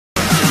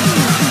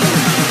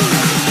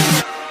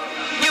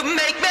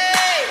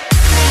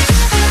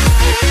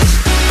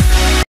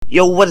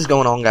Yo, what is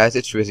going on, guys?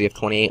 It's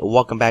RizzyF28.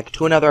 Welcome back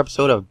to another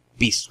episode of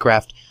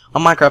BeastCraft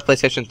on Minecraft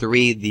PlayStation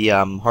 3, the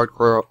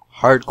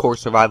hardcore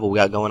survival we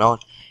got going on.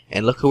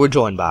 And look who we're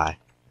joined by.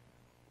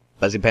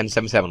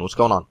 FuzzyPen77, what's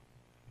going on?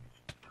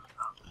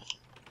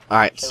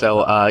 Alright,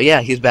 so,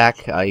 yeah, he's back.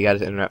 He got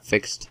his internet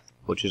fixed,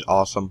 which is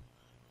awesome.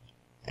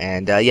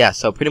 And, yeah,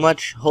 so pretty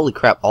much, holy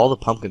crap, all the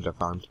pumpkins are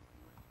farmed.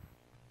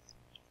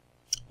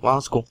 Wow,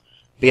 that's cool.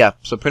 But yeah,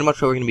 so pretty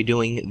much what we're going to be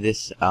doing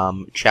this,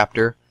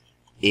 chapter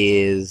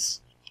is...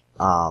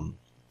 I'm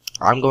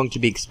going to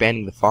be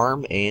expanding the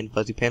farm, and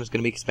Fuzzy Pan is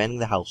going to be expanding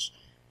the house.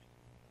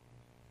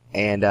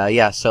 And,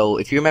 yeah, so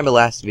if you remember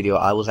last video,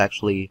 I was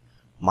actually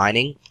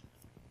mining,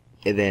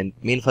 and then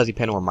me and Fuzzy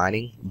Pan were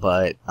mining,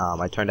 but,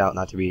 I turned out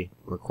not to be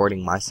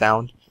recording my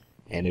sound,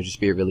 and it would just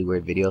be a really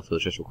weird video if it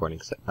was just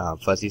recording,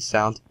 Fuzzy's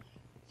sound.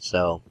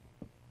 So,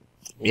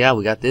 yeah,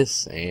 we got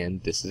this,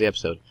 and this is the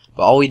episode.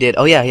 But all we did,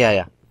 oh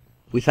yeah.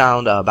 We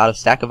found, about a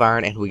stack of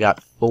iron, and we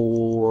got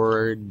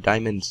 4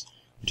 diamonds,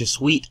 which is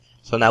sweet.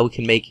 So now we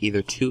can make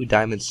either 2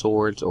 diamond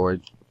swords or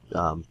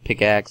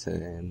pickaxe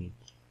and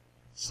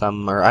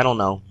some, or I don't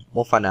know.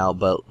 We'll find out,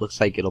 but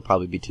looks like it'll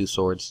probably be 2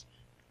 swords.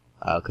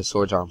 Because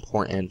swords are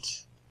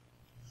important.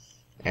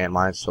 And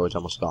my sword's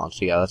almost gone.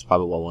 So yeah, that's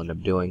probably what we'll end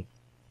up doing.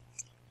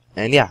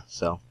 And yeah,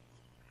 so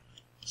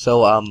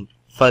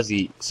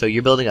Fuzzy, so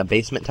you're building a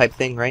basement type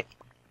thing, right?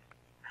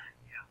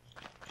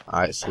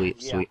 Alright,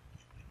 sweet.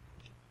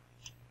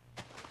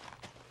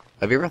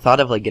 Have you ever thought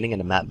of like getting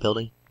into map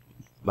building,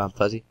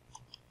 Fuzzy?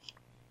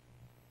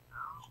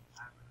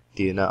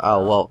 Do you know?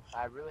 Oh, well,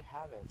 I really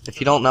haven't. If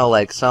you don't know,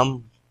 like,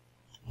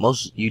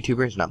 most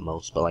YouTubers, not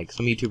most, but like,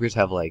 some YouTubers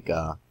have like,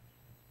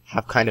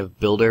 have kind of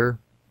builder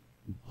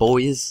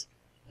boys,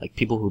 like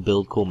people who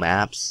build cool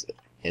maps,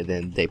 and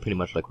then they pretty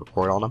much like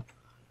record on them.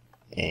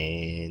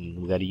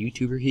 And we got a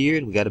YouTuber here,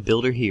 and we got a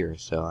builder here,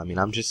 so, I mean,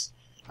 I'm just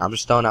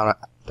throwing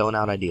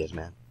out ideas,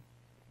 man.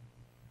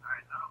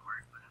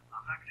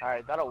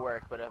 Alright, that'll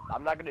work, but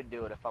I'm not gonna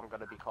do it if I'm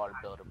gonna be called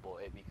a builder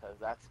boy, because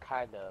that's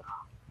kind of...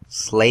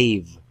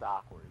 Slave.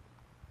 awkward.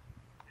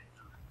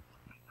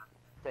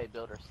 Say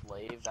builder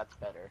slave, that's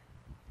better.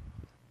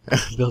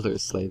 Builder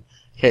slave.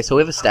 Okay, so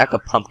we have a stack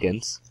of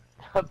pumpkins.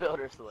 A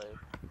builder slave.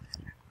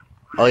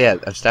 Oh yeah,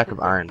 a stack of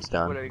iron's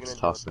done. What are you Let's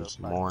gonna toss do in with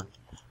some those more.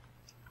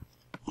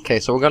 Okay,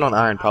 so we're good on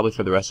iron probably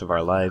for the rest of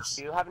our lives.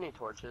 Do you have any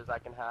torches I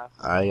can have?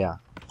 Yeah.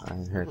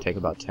 Here, take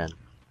about 10.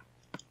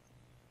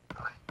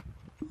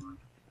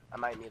 I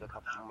might need a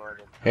couple more.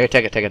 Here,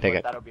 take it.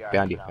 That'll be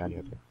Behind you.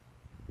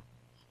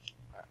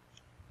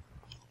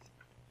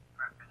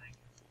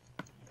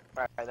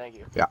 Alright, thank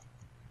you. Yeah.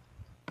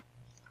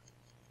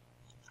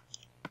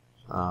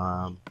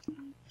 So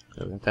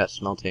we got that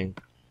smelting.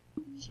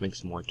 Let's make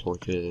some more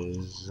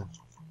torches.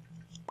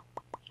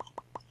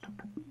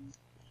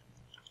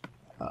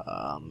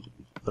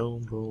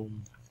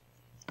 Boom.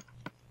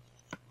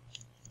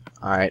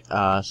 Alright,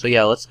 so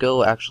yeah, let's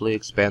go actually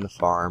expand the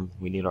farm.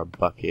 We need our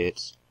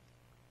buckets.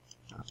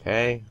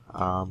 Okay,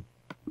 alright,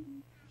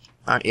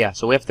 yeah,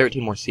 so we have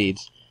 13 more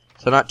seeds.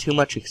 So not too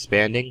much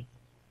expanding,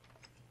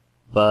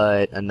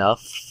 but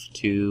enough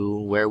to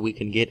where we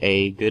can get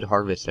a good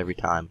harvest every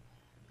time.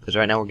 Because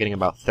right now we're getting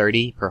about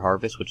 30 per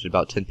harvest, which is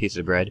about 10 pieces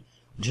of bread,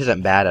 which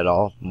isn't bad at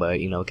all,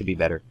 but, you know, it could be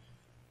better.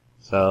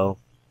 So,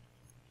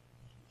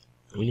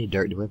 we need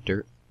dirt. Do we have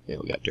dirt? Yeah,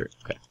 we got dirt.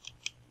 Okay.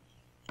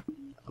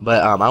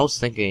 But, I was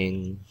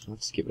thinking,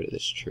 let's get rid of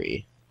this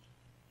tree.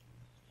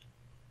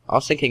 I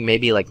was thinking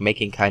maybe, like,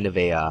 making kind of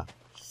a,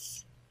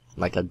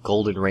 like a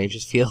golden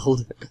ranges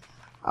field.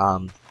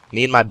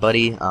 Me and my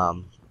buddy,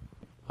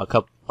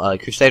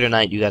 Crusader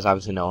Knight, you guys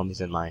obviously know him,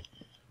 he's in my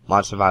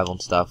mod survival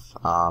and stuff,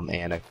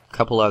 and a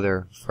couple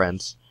other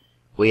friends.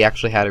 We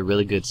actually had a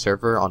really good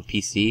server on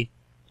PC,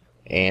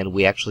 and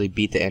we actually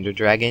beat the Ender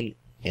Dragon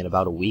in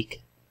about a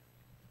week.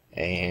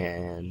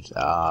 And,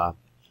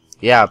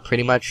 yeah,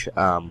 pretty much,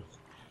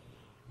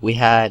 we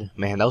had,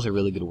 man, that was a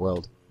really good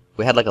world.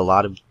 We had like a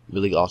lot of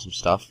really awesome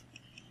stuff,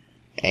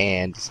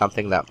 and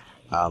something that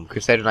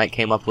Crusader Knight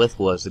came up with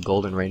was the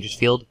Golden Rangers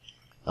field.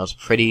 It's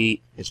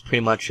pretty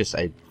much just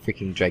a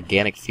freaking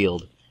gigantic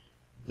field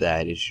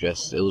that is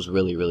just, it was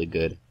really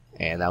good,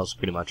 and that was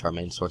pretty much our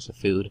main source of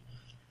food.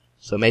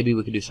 So maybe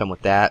we could do some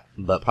with that,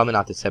 but probably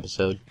not this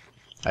episode.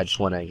 I just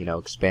want to, you know,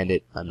 expand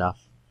it enough.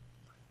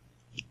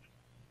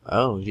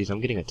 Oh, jeez,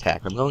 I'm getting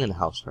attacked. I'm going in the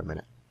house for a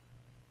minute.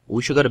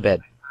 We should go to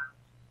bed.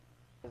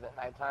 Is it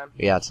nighttime?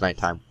 Yeah, it's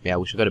nighttime. Yeah,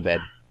 we should go to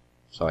bed,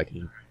 so I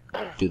can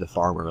do the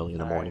farm early in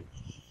the morning.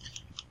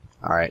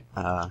 Alright,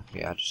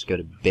 yeah, just go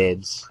to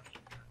beds.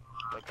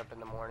 Wake up in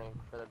the morning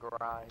for the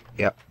grind.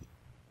 Yep.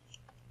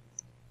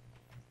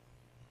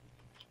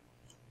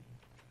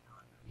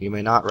 You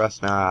may not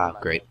rust. Ah,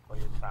 great.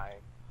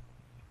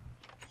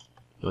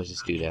 Let's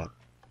just do that.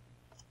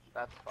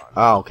 That's fun.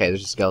 Oh, okay,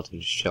 there's a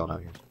skeleton just chilling out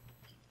here.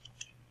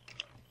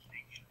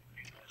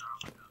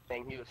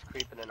 Thing he was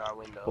creeping in our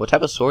window. What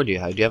type of sword do you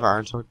have? Do you have an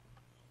iron sword?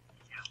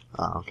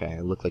 Oh, okay.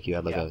 It looked like you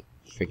had like a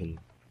freaking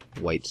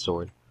white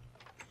sword.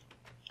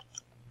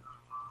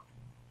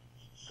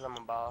 I'm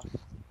a boss.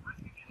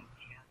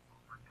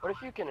 What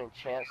if you can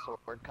enchant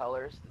sword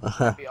colors?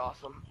 That'd be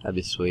awesome. That'd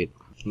be sweet.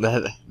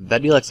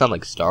 That'd be like something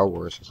like Star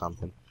Wars or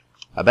something.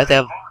 I bet they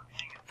have.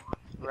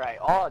 Right.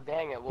 Oh,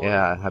 dang it. Well,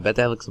 Yeah, I bet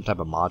they have like some type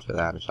of mod for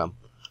that or something.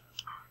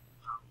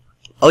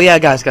 Oh yeah,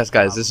 guys,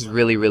 this is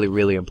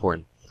really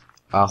important.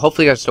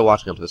 Hopefully you guys are still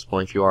watching up to this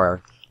point. If you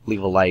are,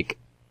 leave a like.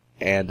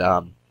 And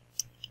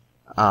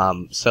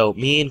so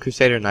me and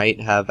Crusader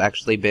Knight have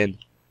actually been,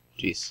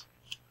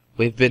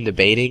 we've been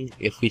debating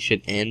if we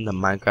should end the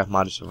Minecraft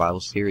Modded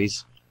Survival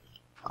series.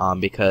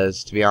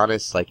 Because to be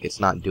honest, like it's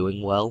not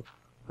doing well,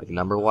 like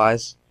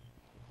number-wise.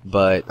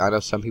 But I know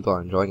some people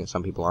are enjoying it,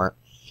 some people aren't.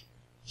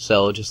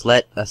 So just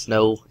let us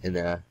know in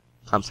the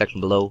comment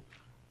section below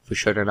if we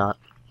should or not.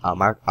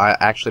 I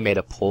actually made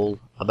a poll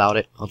about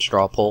it, a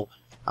straw poll.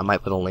 I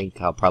might put a link.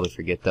 I'll probably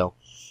forget though.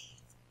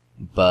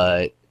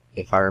 But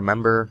if I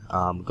remember,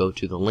 go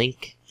to the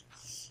link.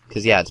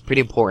 Cause yeah, it's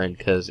pretty important.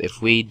 Cause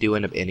if we do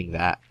end up ending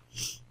that,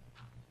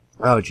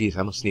 oh jeez, I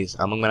almost sneezed.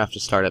 I'm gonna have to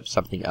start up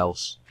something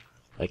else,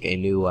 like a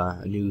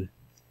new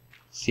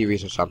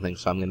series or something.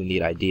 So I'm gonna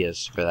need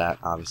ideas for that,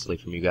 obviously,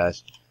 from you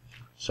guys.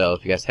 So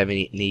if you guys have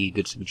any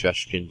good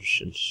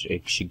suggestions,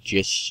 if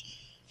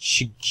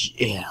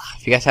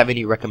you guys have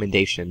any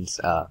recommendations,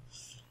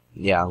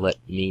 yeah, let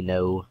me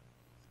know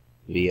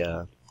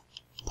via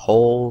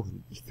poll,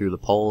 through the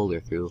poll, or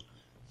through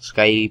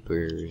Skype,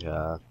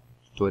 or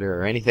Twitter,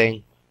 or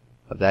anything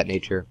of that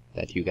nature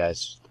that you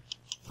guys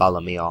follow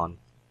me on.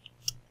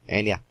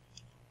 And yeah.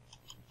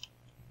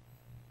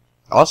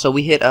 Also,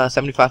 we hit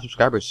 75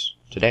 subscribers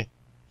today.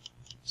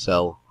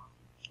 So,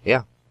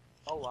 yeah.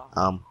 Oh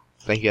wow.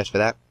 Thank you guys for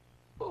that.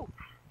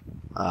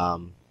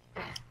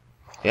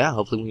 Yeah,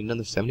 hopefully we can do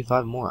another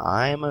 75 more.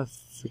 I am a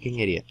freaking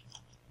idiot.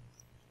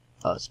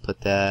 Let's put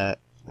that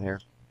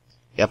there.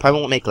 Yeah, I probably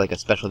won't make like a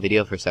special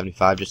video for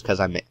 75 just because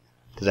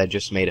I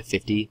just made a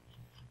 50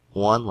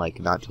 one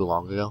like not too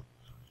long ago.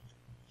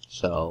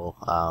 So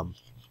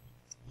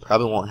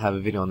probably won't have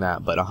a video on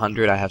that. But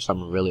 100, I have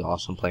something really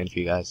awesome planned for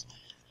you guys,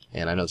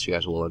 and I know that you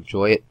guys will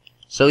enjoy it.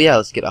 So yeah,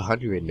 let's get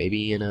 100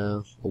 maybe in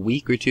a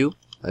week or two.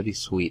 That'd be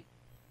sweet.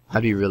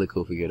 That'd be really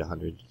cool if we get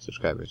 100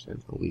 subscribers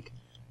in a week.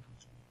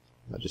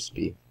 That'd just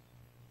be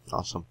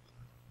awesome.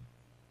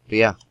 But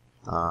yeah,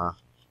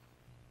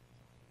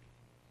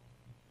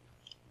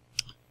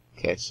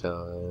 okay,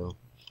 so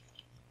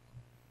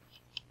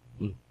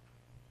what did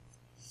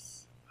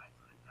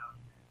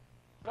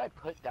I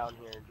put down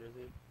here,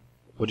 Drizzy?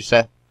 What'd you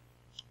say?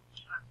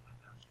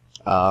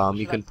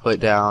 You can put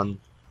down,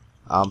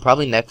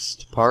 probably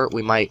next part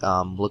we might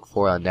look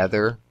for a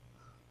nether,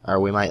 or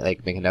we might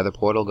like make another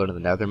portal, go to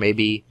the nether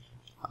maybe.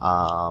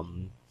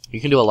 You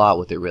can do a lot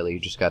with it really. You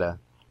just gotta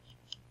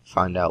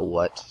find out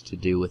what to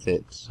do with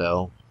it.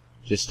 So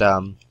just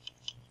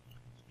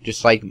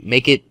like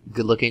make it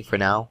good looking for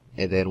now,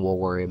 and then we'll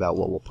worry about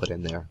what we'll put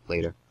in there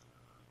later.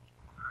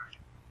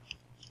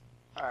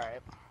 Alright.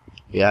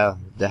 Yeah,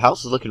 the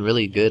house is looking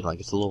really good. Like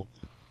it's a little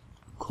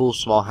cool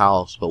small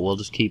house, but we'll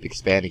just keep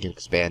expanding and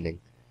expanding.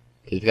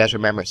 Because if you guys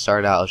remember, it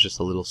started out as just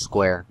a little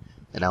square,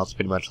 and now it's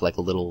pretty much like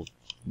a little.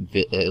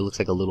 It looks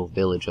like a little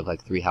village of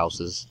like 3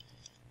 houses.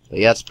 But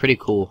yeah, it's pretty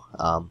cool.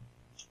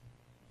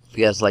 If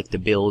you guys like to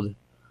build,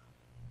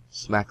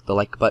 smack the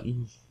like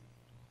button.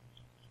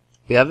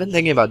 Yeah, I've been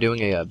thinking about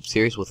doing a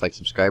series with like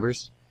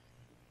subscribers,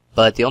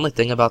 but the only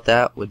thing about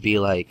that would be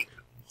like,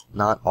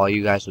 not all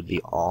you guys would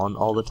be on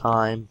all the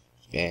time,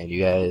 and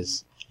you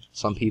guys,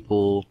 some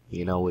people,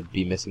 you know, would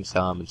be missing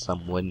some, and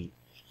some wouldn't,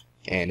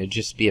 and it'd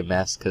just be a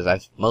mess.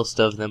 Because most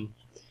of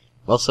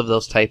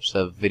those types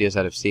of videos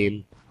that I've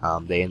seen,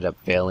 they end up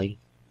failing.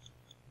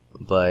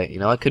 But you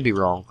know, I could be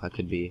wrong. I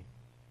could be,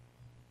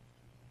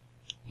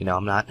 you know,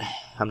 I'm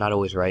not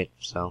always right.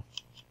 So,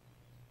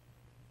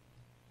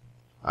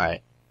 all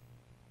right,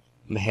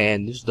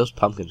 man, those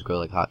pumpkins grow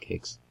like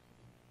hotcakes.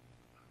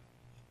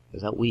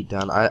 Is that wheat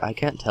done? I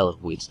can't tell if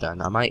wheat's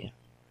done. I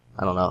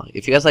don't know.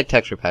 If you guys like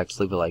texture packs,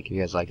 leave a like. If you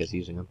guys like us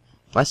using them.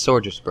 My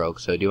sword just broke.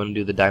 So do you want to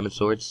do the diamond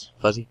swords,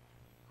 Fuzzy?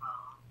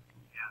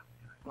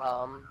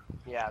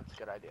 Yeah, it's a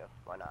good idea.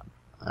 Why not?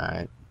 All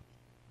right.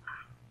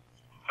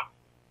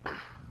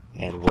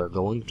 And we're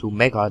going to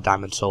make our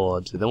diamond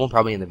swords. Then we'll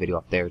probably end the video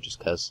up there, just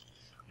because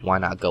why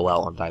not go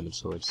out on diamond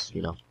swords,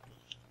 you know.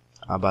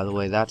 By the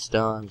way, that's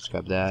done. Let's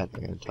grab that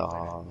and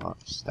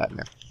toss that in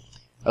there.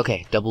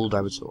 Okay, double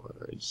diamond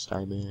swords.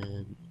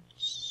 Diamond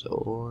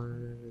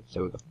swords.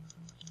 There we go.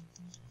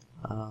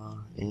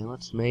 And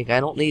let's make. I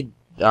don't need.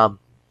 Never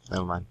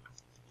mind.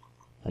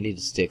 I need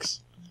the sticks.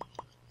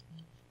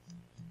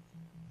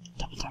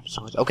 Double diamond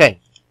swords. Okay,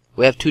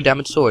 we have 2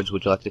 diamond swords.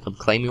 Would you like to come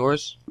claim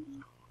yours?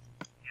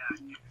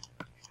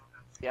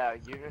 Yeah,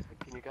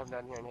 can you come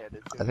down here and hit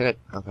it too? I think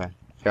okay.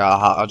 Here,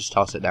 I'll just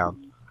toss it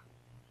down.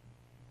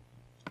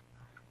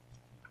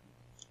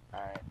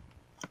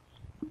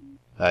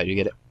 Alright. You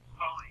get it?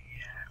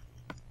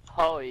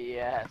 Oh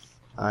yes.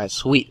 Alright,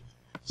 sweet.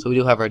 So we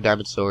do have our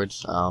diamond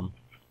swords. Oh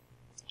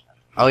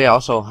yeah,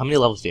 also, how many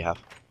levels do you have?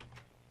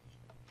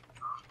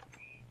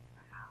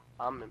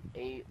 I'm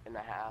 8.5.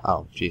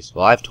 Oh, jeez.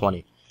 Well, I have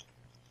 20.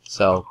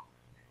 So,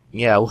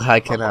 yeah, well,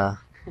 I can,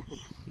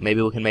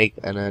 Maybe we can make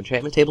an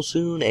enchantment table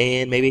soon,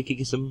 and maybe I can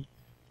get some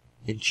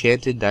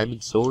enchanted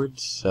diamond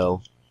swords.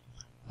 So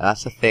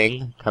that's a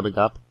thing coming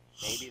up.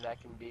 Maybe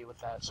that can be what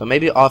that. So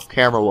maybe off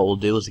camera, what we'll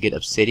do is get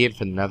obsidian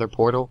from the Nether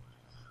portal,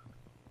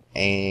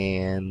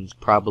 and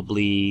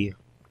probably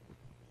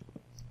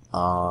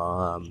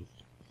I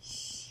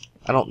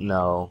don't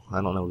know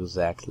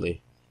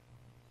exactly.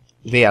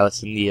 But yeah,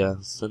 let's end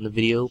the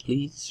video,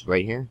 please,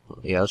 right here.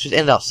 Yeah, let's just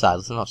end outside.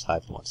 Let's end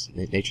outside for once.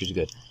 Nature's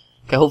good.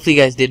 Okay, hopefully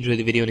you guys did enjoy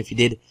the video, and if you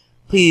did,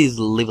 please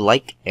leave a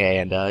like.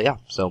 And yeah,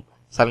 so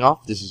signing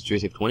off. This is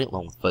Jurassic 20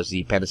 along with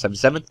Fuzzy Panda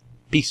 77.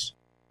 Peace.